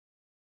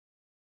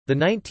The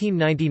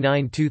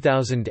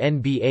 1999–2000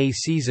 NBA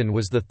season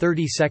was the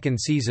 32nd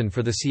season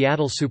for the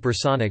Seattle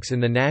SuperSonics in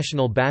the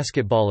National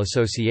Basketball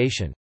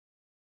Association.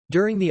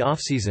 During the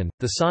offseason,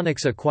 the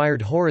Sonics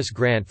acquired Horace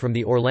Grant from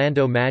the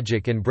Orlando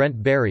Magic and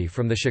Brent Barry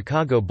from the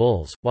Chicago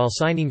Bulls, while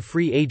signing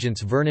free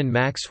agents Vernon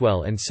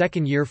Maxwell and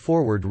second-year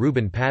forward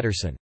Ruben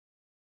Patterson.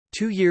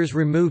 2 years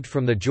removed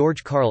from the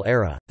George Karl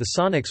era, the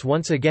Sonics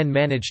once again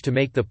managed to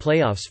make the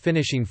playoffs,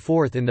 finishing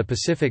fourth in the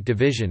Pacific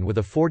Division with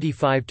a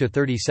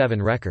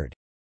 45-37 record.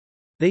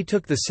 They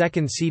took the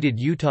second-seeded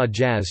Utah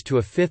Jazz to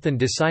a fifth and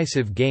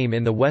decisive game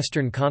in the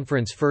Western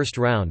Conference first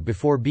round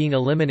before being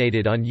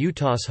eliminated on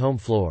Utah's home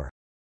floor.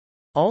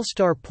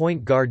 All-star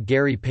point guard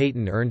Gary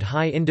Payton earned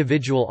high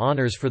individual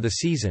honors for the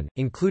season,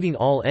 including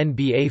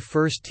All-NBA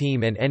First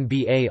Team and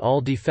NBA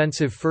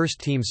All-Defensive First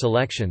Team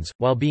selections,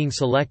 while being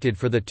selected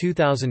for the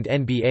 2000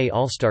 NBA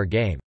All-Star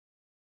Game.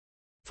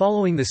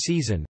 Following the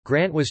season,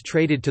 Grant was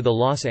traded to the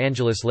Los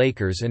Angeles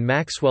Lakers and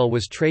Maxwell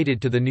was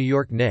traded to the New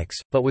York Knicks,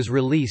 but was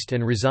released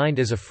and resigned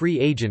as a free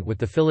agent with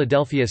the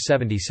Philadelphia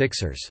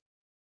 76ers.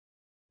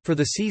 For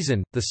the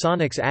season, the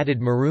Sonics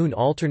added maroon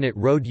alternate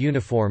road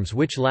uniforms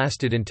which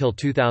lasted until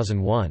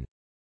 2001.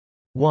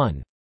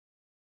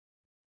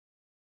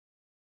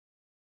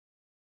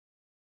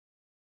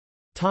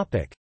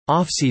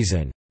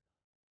 Offseason.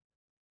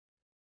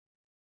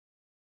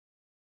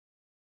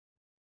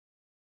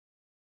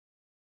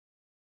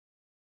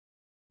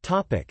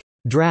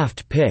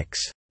 Draft picks.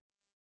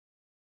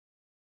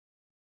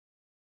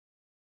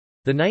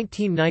 The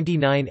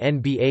 1999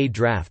 NBA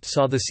Draft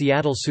saw the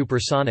Seattle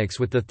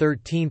SuperSonics with the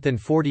 13th and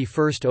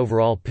 41st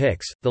overall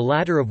picks, the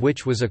latter of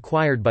which was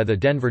acquired by the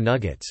Denver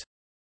Nuggets.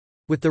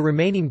 With the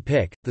remaining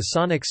pick, the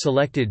Sonics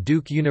selected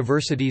Duke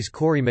University's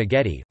Corey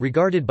Maggette,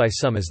 regarded by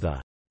some as the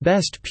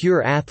best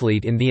pure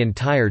athlete in the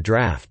entire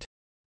draft.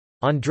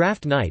 On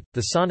draft night,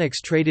 the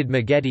Sonics traded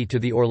Maggette to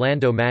the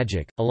Orlando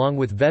Magic, along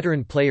with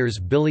veteran players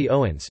Billy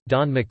Owens,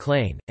 Don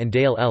McClain, and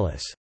Dale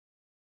Ellis.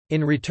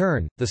 In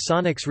return, the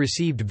Sonics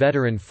received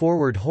veteran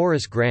forward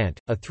Horace Grant,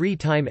 a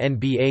three-time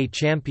NBA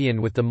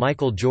champion with the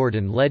Michael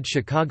Jordan-led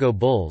Chicago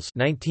Bulls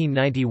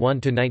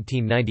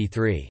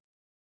 1991–1993.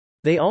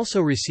 They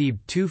also received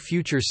 2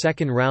 future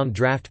second-round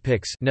draft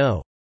picks,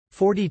 No.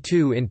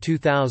 42 in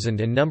 2000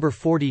 and No.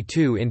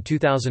 42 in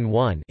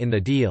 2001 in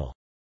the deal.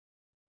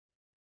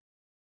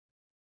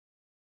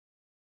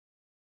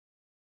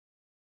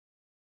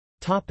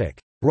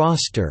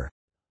 Roster.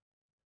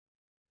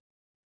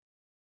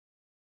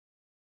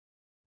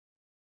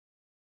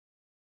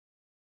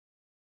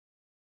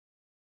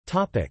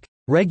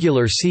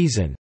 Regular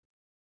season.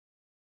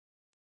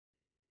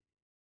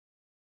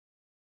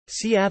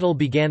 Seattle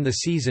began the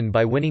season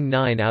by winning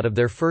 9 out of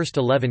their first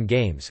 11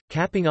 games,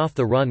 capping off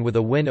the run with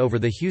a win over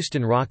the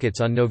Houston Rockets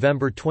on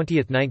November 20,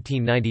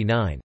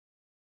 1999.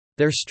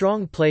 Their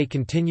strong play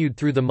continued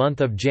through the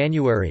month of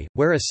January,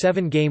 where a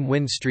 7-game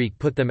win streak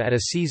put them at a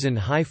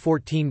season-high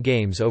 14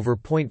 games over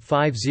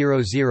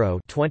 .500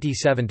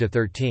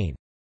 27–13.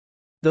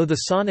 Though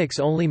the Sonics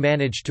only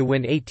managed to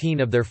win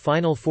 18 of their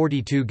final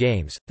 42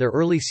 games, their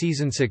early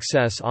season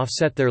success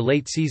offset their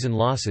late-season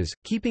losses,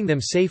 keeping them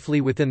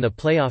safely within the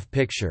playoff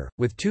picture.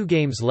 With 2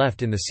 games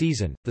left in the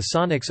season, the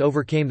Sonics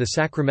overcame the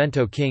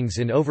Sacramento Kings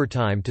in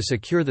overtime to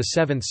secure the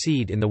 7th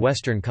seed in the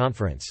Western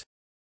Conference.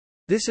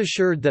 This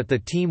assured that the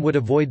team would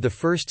avoid the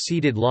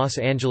first-seeded Los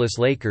Angeles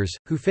Lakers,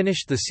 who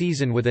finished the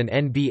season with an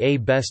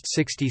NBA best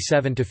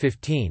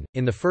 67–15,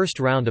 in the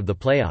first round of the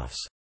playoffs.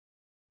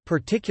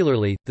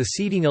 Particularly, the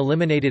seeding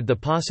eliminated the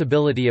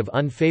possibility of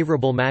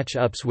unfavorable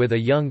match-ups with a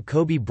young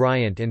Kobe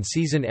Bryant and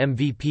season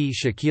MVP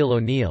Shaquille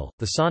O'Neal.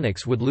 The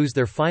Sonics would lose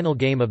their final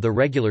game of the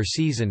regular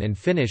season and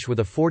finish with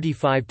a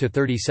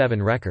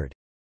 45–37 record.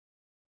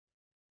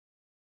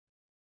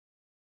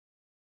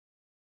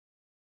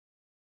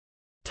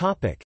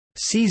 Topic: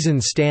 Season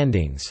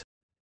standings.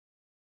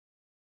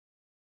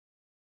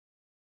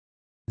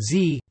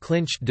 Z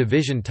clinched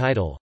division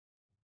title.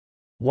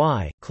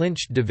 Y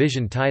clinched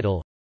division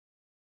title.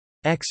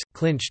 X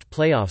clinched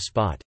playoff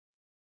spot.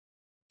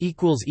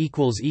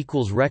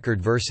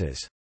 Record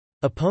versus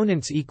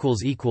opponents.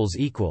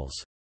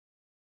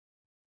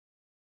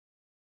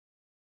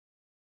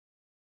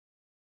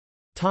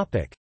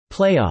 Topic: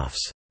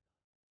 Playoffs.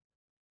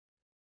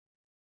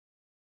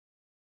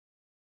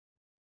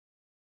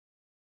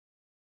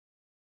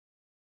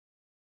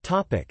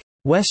 Topic: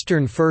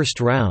 Western first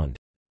round.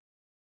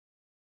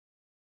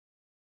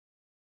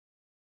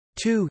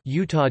 2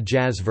 Utah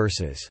Jazz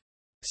vs.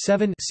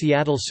 7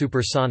 Seattle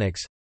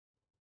SuperSonics.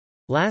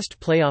 Last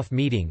playoff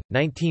meeting,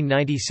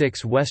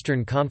 1996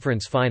 Western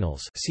Conference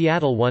Finals.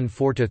 Seattle won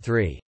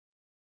 4–3.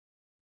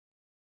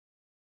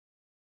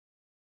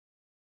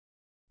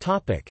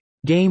 Topic: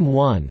 Game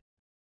 1.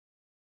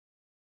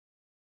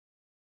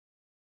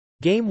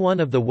 Game 1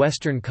 of the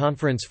Western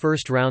Conference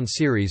first-round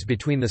series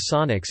between the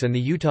Sonics and the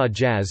Utah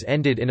Jazz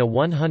ended in a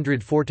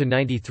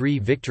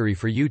 104–93 victory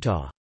for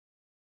Utah.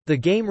 The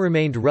game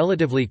remained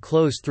relatively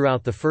close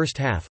throughout the first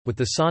half, with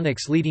the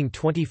Sonics leading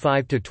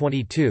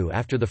 25–22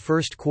 after the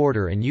first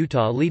quarter and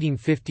Utah leading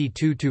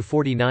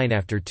 52–49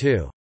 after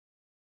 2.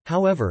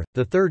 However,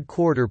 the third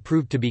quarter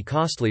proved to be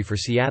costly for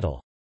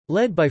Seattle.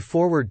 Led by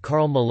forward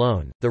Karl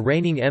Malone, the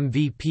reigning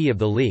MVP of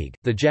the league,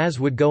 the Jazz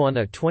would go on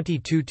a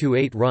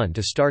 22-8 run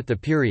to start the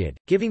period,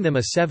 giving them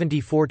a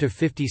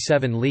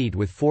 74-57 lead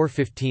with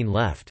 4:15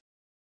 left.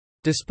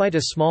 Despite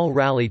a small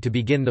rally to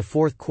begin the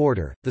fourth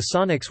quarter, the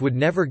Sonics would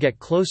never get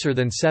closer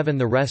than 7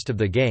 the rest of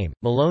the game.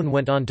 Malone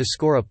went on to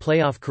score a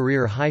playoff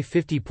career-high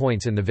 50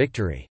 points in the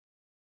victory.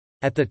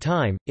 At the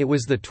time, it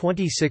was the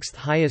 26th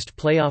highest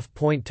playoff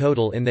point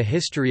total in the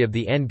history of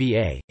the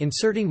NBA,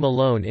 inserting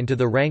Malone into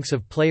the ranks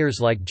of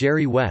players like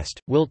Jerry West,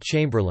 Wilt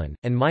Chamberlain,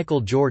 and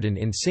Michael Jordan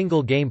in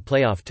single-game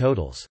playoff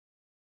totals.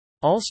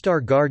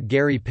 All-star guard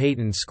Gary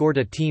Payton scored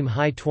a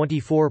team-high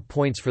 24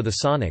 points for the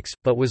Sonics,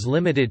 but was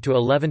limited to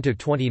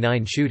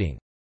 11-29 shooting.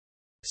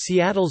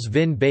 Seattle's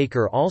Vin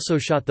Baker also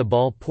shot the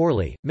ball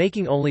poorly,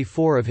 making only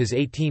 4 of his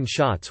 18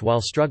 shots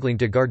while struggling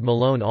to guard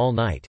Malone all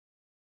night.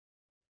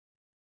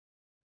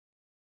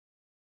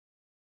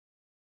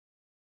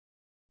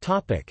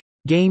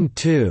 Game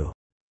 2.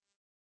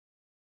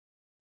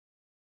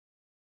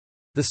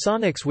 The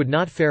Sonics would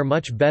not fare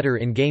much better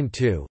in Game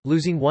 2,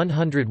 losing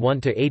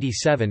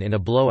 101-87 in a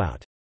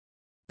blowout.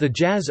 The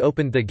Jazz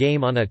opened the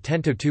game on a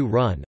 10-2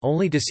 run,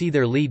 only to see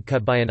their lead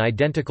cut by an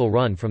identical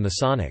run from the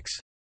Sonics.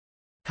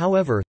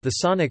 However, the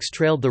Sonics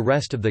trailed the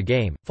rest of the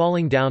game,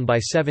 falling down by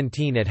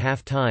 17 at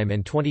halftime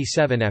and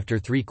 27 after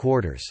 3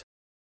 quarters.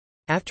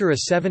 After a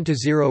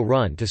 7-0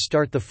 run to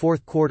start the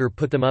fourth quarter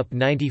put them up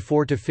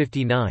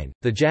 94-59,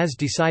 the Jazz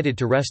decided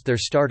to rest their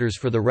starters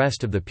for the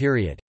rest of the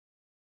period.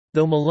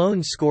 Though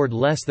Malone scored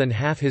less than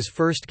half his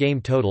first game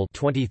total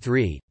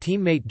 23,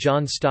 teammate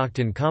John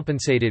Stockton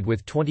compensated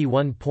with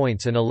 21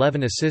 points and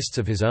 11 assists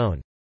of his own.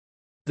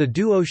 The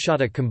duo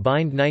shot a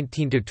combined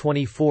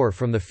 19-24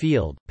 from the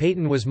field.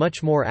 Payton was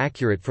much more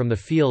accurate from the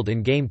field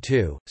in Game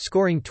 2,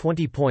 scoring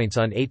 20 points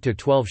on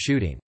 8-12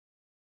 shooting.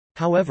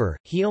 However,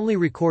 he only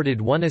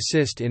recorded 1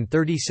 assist in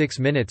 36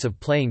 minutes of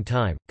playing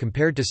time,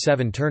 compared to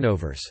 7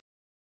 turnovers.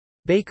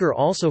 Baker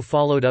also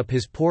followed up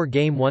his poor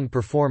Game 1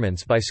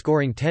 performance by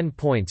scoring 10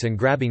 points and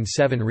grabbing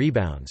 7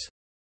 rebounds.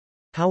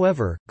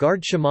 However,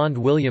 guard Shamond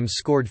Williams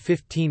scored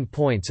 15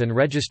 points and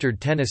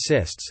registered 10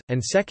 assists,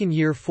 and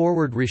second-year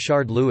forward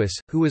Rashard Lewis,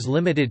 who was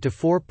limited to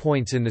 4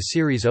 points in the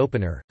series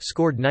opener,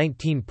 scored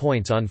 19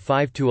 points on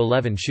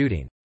 5-11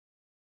 shooting.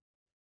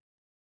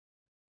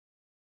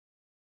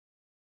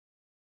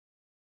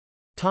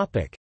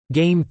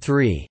 Game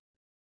 3.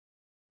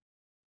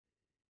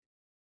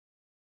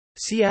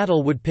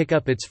 Seattle would pick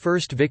up its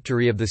first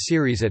victory of the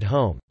series at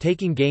home,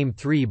 taking Game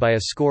 3 by a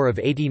score of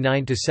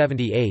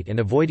 89-78 and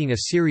avoiding a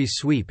series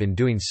sweep in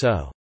doing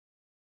so.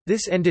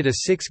 This ended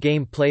a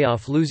 6-game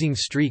playoff losing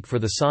streak for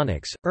the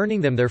Sonics, earning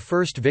them their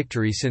first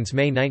victory since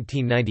May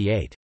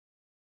 1998.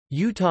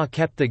 Utah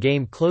kept the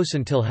game close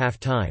until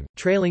halftime,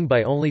 trailing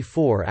by only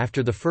 4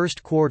 after the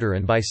first quarter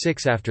and by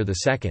 6 after the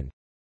second.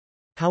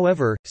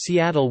 However,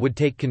 Seattle would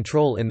take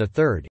control in the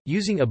third,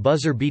 using a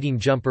buzzer-beating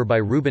jumper by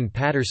Ruben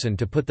Patterson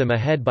to put them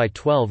ahead by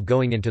 12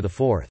 going into the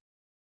fourth.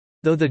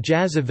 Though the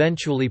Jazz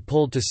eventually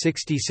pulled to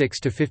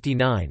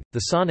 66-59,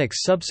 the Sonics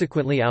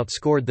subsequently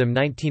outscored them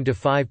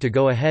 19-5 to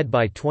go ahead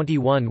by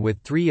 21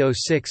 with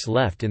 3:06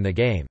 left in the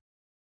game.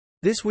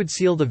 This would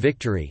seal the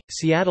victory.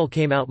 Seattle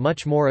came out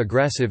much more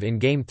aggressive in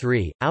Game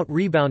 3,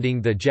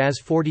 out-rebounding the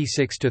Jazz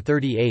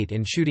 46-38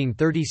 and shooting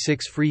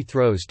 36 free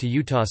throws to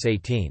Utah's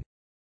 18.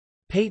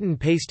 Payton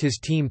paced his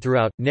team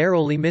throughout,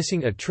 narrowly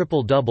missing a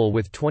triple-double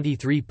with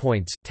 23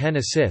 points, 10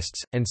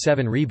 assists, and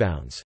 7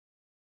 rebounds.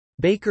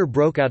 Baker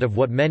broke out of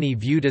what many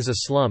viewed as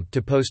a slump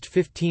to post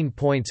 15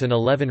 points and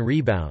 11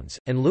 rebounds,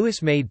 and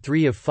Lewis made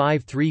 3 of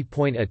 5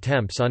 three-point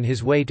attempts on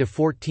his way to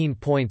 14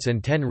 points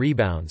and 10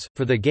 rebounds.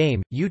 For the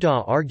game,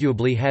 Utah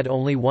arguably had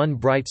only one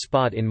bright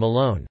spot in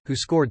Malone, who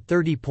scored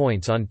 30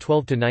 points on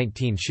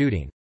 12-19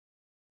 shooting.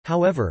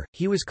 However,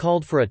 he was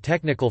called for a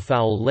technical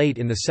foul late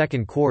in the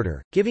second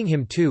quarter, giving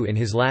him 2 in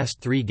his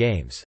last 3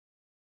 games.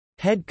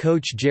 Head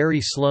coach Jerry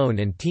Sloan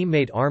and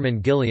teammate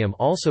Armin Gilliam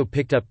also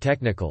picked up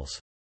technicals.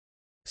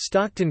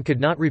 Stockton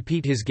could not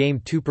repeat his Game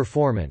 2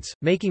 performance,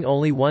 making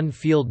only 1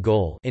 field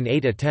goal in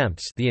 8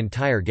 attempts the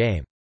entire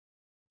game.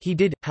 He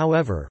did,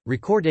 however,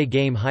 record a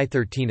game-high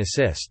 13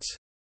 assists.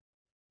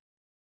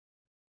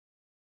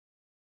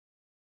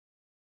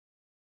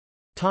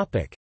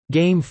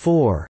 Game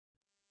 4.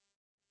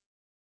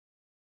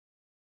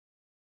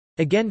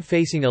 Again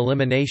facing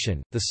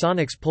elimination, the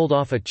Sonics pulled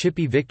off a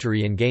chippy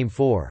victory in Game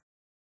 4.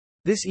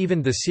 This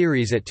evened the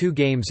series at 2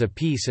 games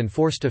apiece and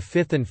forced a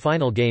 5th and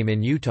final game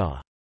in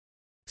Utah.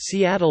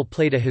 Seattle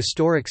played a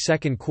historic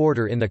second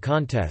quarter in the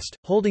contest,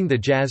 holding the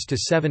Jazz to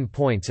 7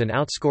 points and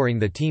outscoring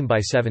the team by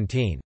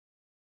 17.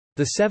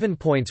 The 7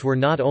 points were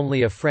not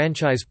only a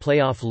franchise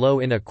playoff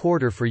low in a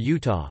quarter for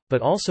Utah,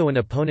 but also an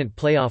opponent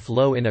playoff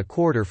low in a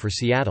quarter for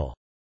Seattle.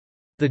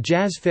 The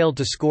Jazz failed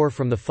to score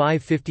from the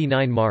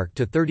 5:59 mark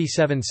to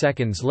 37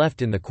 seconds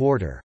left in the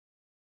quarter.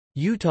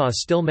 Utah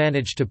still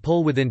managed to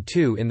pull within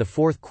 2 in the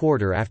fourth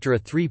quarter after a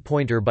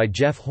three-pointer by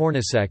Jeff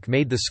Hornacek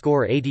made the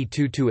score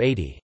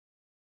 82-80.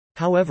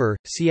 However,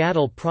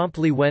 Seattle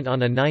promptly went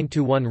on a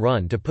 9-1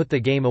 run to put the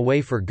game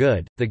away for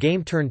good. The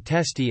game turned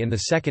testy in the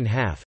second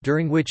half,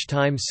 during which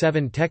time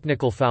 7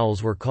 technical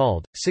fouls were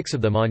called, 6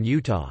 of them on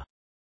Utah.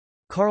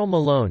 Karl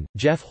Malone,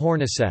 Jeff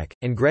Hornacek,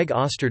 and Greg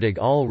Ostertag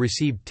all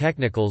received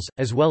technicals,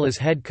 as well as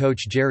head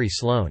coach Jerry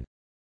Sloan.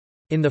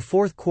 In the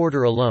fourth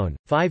quarter alone,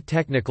 5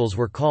 technicals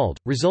were called,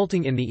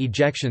 resulting in the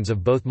ejections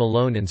of both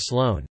Malone and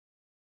Sloan.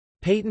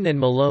 Payton and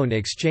Malone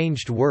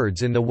exchanged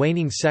words in the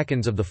waning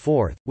seconds of the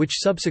fourth, which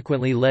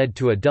subsequently led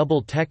to a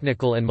double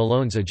technical and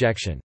Malone's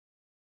ejection.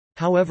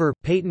 However,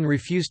 Payton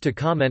refused to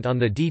comment on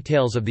the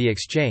details of the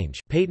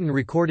exchange. Payton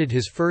recorded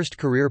his first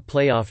career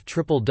playoff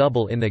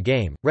triple-double in the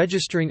game,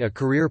 registering a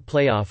career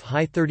playoff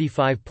high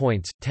 35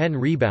 points, 10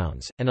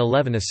 rebounds, and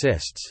 11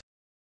 assists.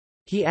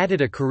 He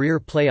added a career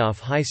playoff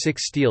high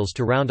 6 steals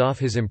to round off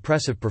his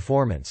impressive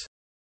performance.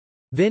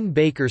 Vin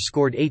Baker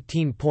scored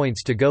 18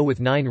 points to go with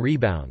 9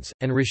 rebounds,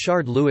 and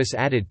Rashard Lewis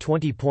added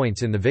 20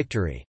 points in the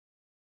victory.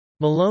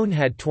 Malone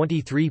had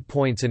 23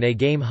 points and a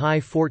game-high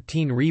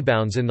 14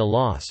 rebounds in the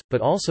loss, but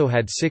also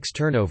had 6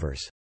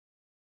 turnovers.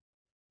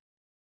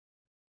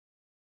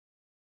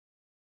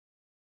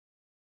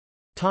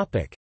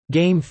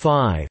 Game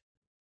 5.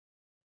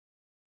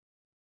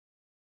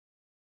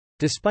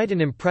 Despite an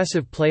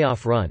impressive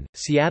playoff run,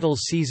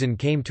 Seattle's season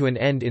came to an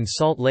end in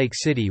Salt Lake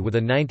City with a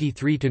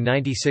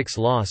 93-96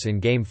 loss in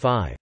Game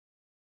 5.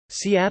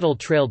 Seattle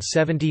trailed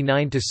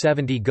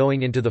 79-70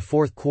 going into the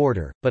fourth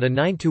quarter, but a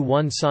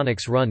 9-1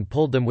 Sonics run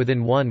pulled them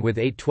within 1 with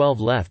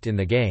 8:12 left in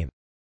the game.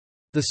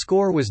 The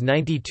score was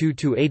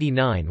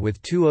 92-89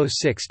 with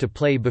 2:06 to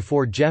play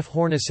before Jeff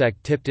Hornacek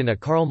tipped in a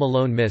Karl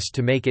Malone miss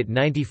to make it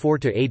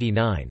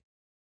 94-89.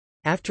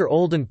 After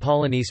Olden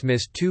Polynice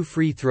missed 2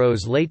 free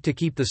throws late to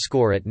keep the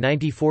score at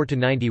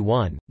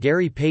 94-91,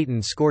 Gary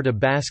Payton scored a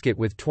basket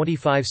with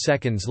 25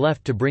 seconds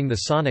left to bring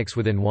the Sonics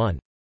within 1.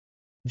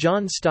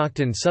 John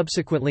Stockton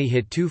subsequently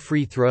hit 2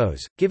 free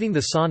throws, giving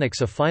the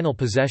Sonics a final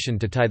possession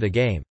to tie the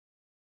game.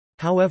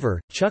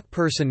 However, Chuck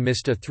Person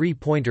missed a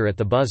 3-pointer at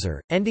the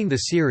buzzer, ending the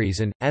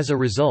series and, as a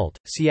result,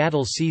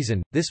 Seattle's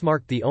season. This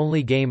marked the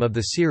only game of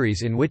the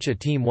series in which a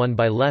team won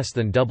by less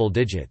than double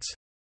digits.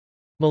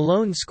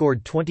 Malone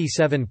scored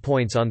 27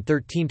 points on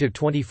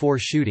 13-24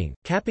 shooting,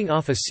 capping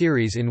off a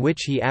series in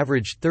which he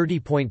averaged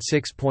 30.6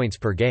 points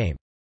per game.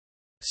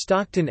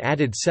 Stockton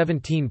added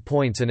 17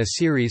 points and a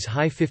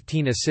series-high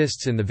 15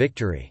 assists in the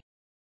victory.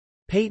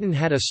 Payton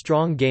had a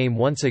strong game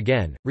once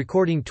again,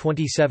 recording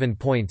 27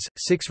 points,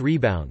 6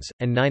 rebounds,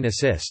 and 9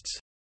 assists.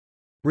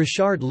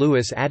 Rashard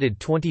Lewis added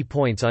 20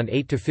 points on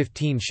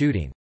 8-15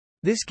 shooting.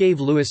 This gave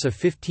Lewis a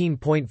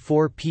 15.4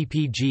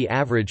 ppg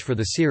average for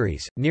the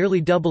series, nearly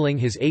doubling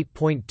his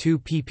 8.2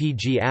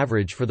 ppg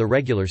average for the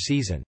regular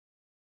season.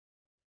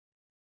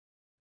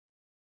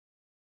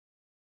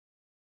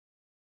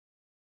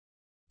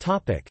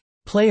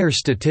 Player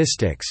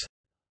statistics.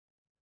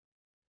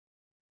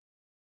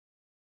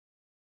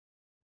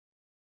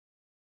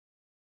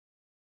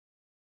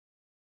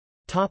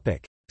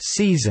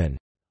 Season.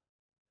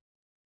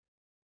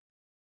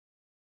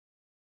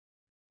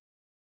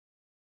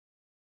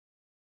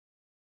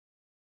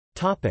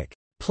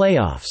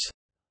 Playoffs.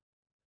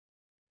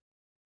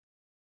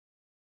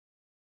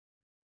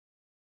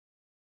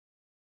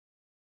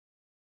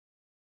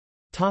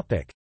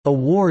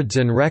 Awards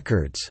and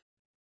records.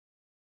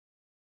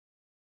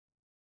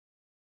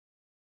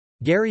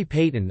 Gary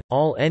Payton,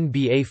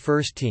 All-NBA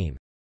First Team.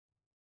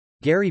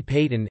 Gary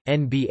Payton,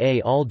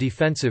 NBA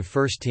All-Defensive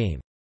First Team.